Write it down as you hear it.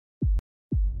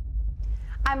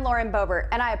I'm Lauren Boebert,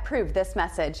 and I approve this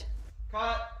message.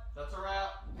 Cut. That's a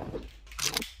wrap.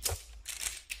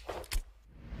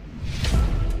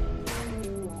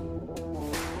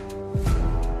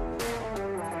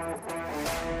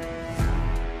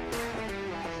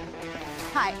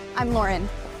 Hi, I'm Lauren.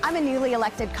 I'm a newly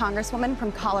elected Congresswoman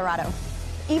from Colorado.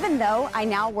 Even though I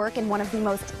now work in one of the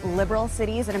most liberal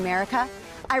cities in America,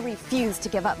 I refuse to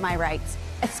give up my rights,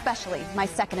 especially my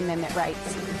Second Amendment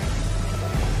rights.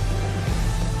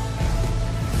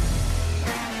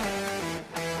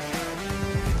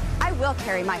 I will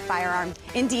carry my firearm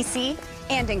in DC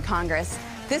and in Congress.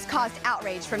 This caused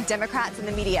outrage from Democrats and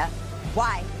the media.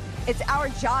 Why? It's our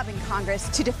job in Congress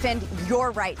to defend your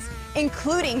rights,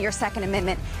 including your Second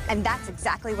Amendment, and that's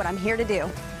exactly what I'm here to do.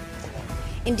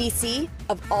 In DC,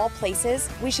 of all places,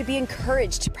 we should be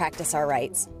encouraged to practice our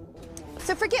rights.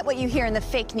 So forget what you hear in the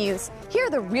fake news. Here are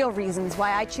the real reasons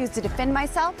why I choose to defend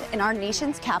myself in our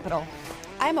nation's capital.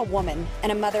 I'm a woman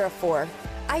and a mother of 4.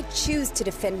 I choose to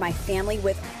defend my family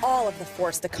with all of the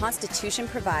force the Constitution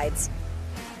provides.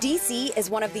 DC is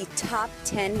one of the top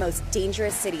 10 most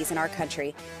dangerous cities in our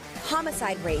country.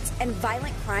 Homicide rates and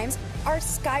violent crimes are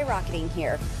skyrocketing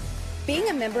here. Being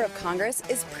a member of Congress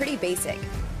is pretty basic.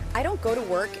 I don't go to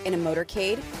work in a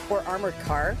motorcade or armored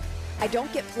car. I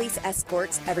don't get police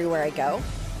escorts everywhere I go.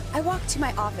 I walk to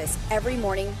my office every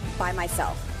morning by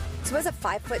myself. So as a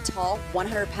 5-foot-tall,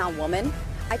 100-pound woman,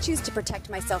 I choose to protect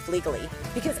myself legally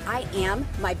because I am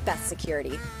my best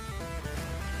security.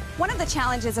 One of the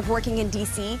challenges of working in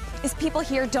DC is people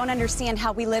here don't understand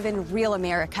how we live in real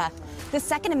America. The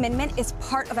Second Amendment is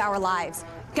part of our lives.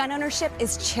 Gun ownership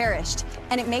is cherished,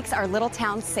 and it makes our little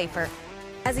towns safer.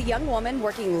 As a young woman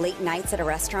working late nights at a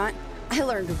restaurant, I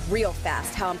learned real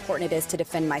fast how important it is to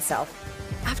defend myself.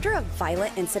 After a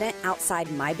violent incident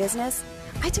outside my business,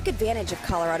 I took advantage of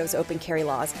Colorado's open carry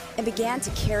laws and began to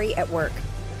carry at work.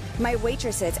 My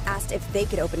waitresses asked if they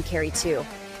could open carry too.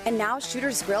 And now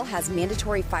Shooter's Grill has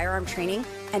mandatory firearm training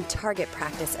and target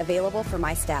practice available for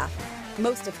my staff,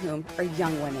 most of whom are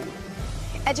young women.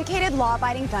 Educated,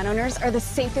 law-abiding gun owners are the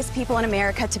safest people in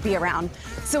America to be around.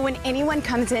 So when anyone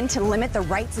comes in to limit the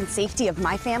rights and safety of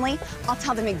my family, I'll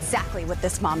tell them exactly what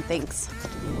this mom thinks.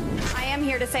 I am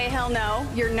here to say hell no,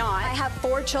 you're not. I have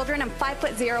 4 children, I'm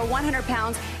 5'0", 100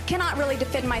 pounds, cannot really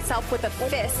defend myself with a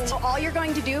fist. So all you're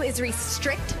going to do is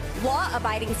restrict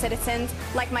law-abiding citizens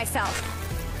like myself.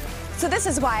 So this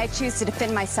is why I choose to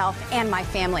defend myself and my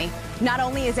family. Not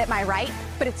only is it my right,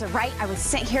 but it's a right I was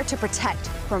sent here to protect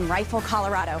from Rifle,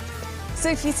 Colorado. So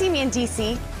if you see me in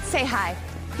DC, say hi.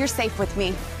 You're safe with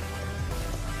me.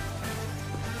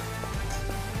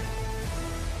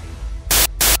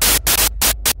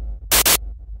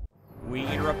 We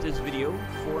interrupt this video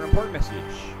for an important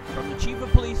message from the Chief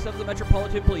of Police of the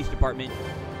Metropolitan Police Department,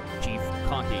 Chief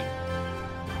Conti.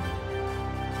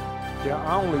 Yeah,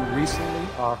 I only recently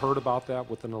heard about that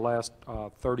within the last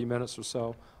 30 minutes or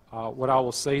so. What I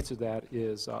will say to that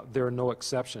is there are no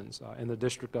exceptions in the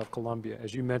District of Columbia.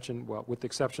 As you mentioned, well, with the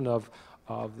exception of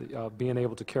being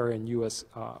able to carry in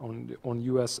on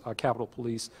U.S. Capitol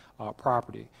Police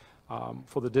property.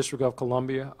 For the District of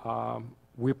Columbia,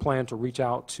 we plan to reach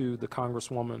out to the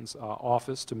Congresswoman's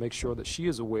office to make sure that she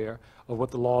is aware of what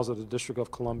the laws of the District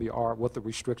of Columbia are, what the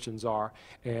restrictions are,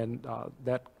 and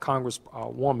that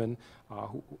Congresswoman,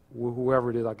 whoever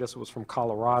it is, I guess it was from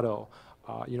Colorado,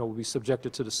 will be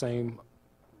subjected to the same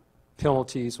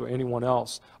penalties or anyone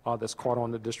else that's caught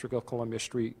on the District of Columbia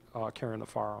street carrying a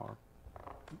firearm,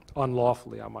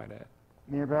 unlawfully, I might add.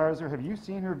 Mayor Bowser, have you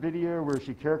seen her video where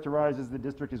she characterizes the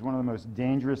district as one of the most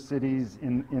dangerous cities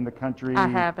in the country? I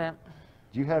haven't.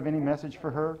 Do you have any message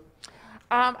for her?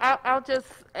 I'll just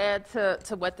add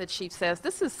to what the chief says.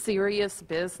 This is serious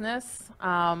business.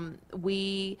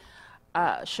 We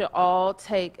should all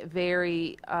take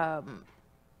very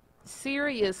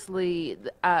seriously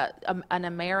an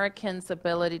American's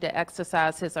ability to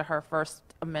exercise his or her First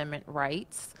Amendment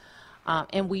rights,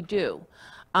 and we do.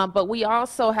 But we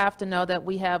also have to know that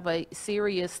we have a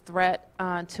serious threat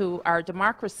to our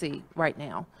democracy right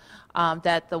now,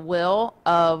 that the will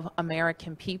of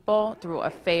American people through a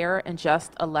fair and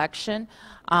just election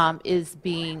is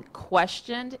being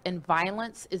questioned and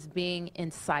violence is being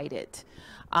incited.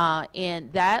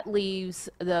 And that leaves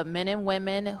the men and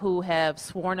women who have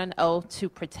sworn an oath to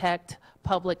protect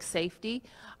public safety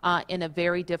in a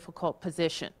very difficult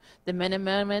position. The men and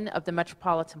women of the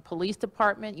Metropolitan Police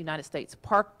Department, United States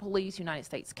Park Police, United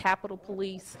States Capitol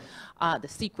Police, the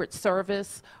Secret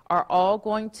Service are all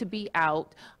going to be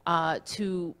out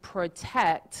to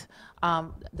protect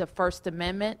the First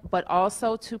Amendment, but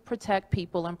also to protect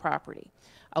people and property.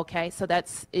 Okay, so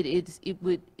that's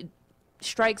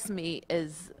strikes me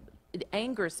as, it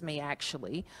angers me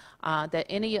actually, that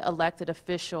any elected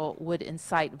official would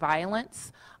incite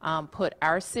violence, put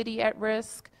our city at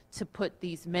risk, to put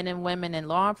these men and women in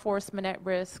law enforcement at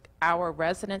risk, our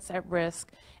residents at risk,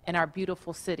 and our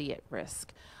beautiful city at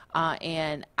risk.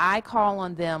 And I call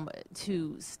on them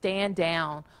to stand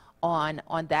down on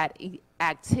that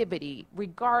activity,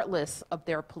 regardless of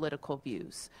their political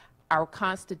views. Our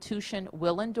Constitution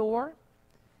will endure.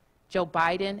 Joe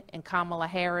Biden and Kamala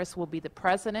Harris will be the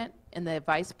president and the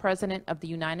vice president of the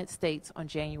United States on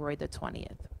January the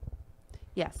 20th.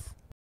 Yes.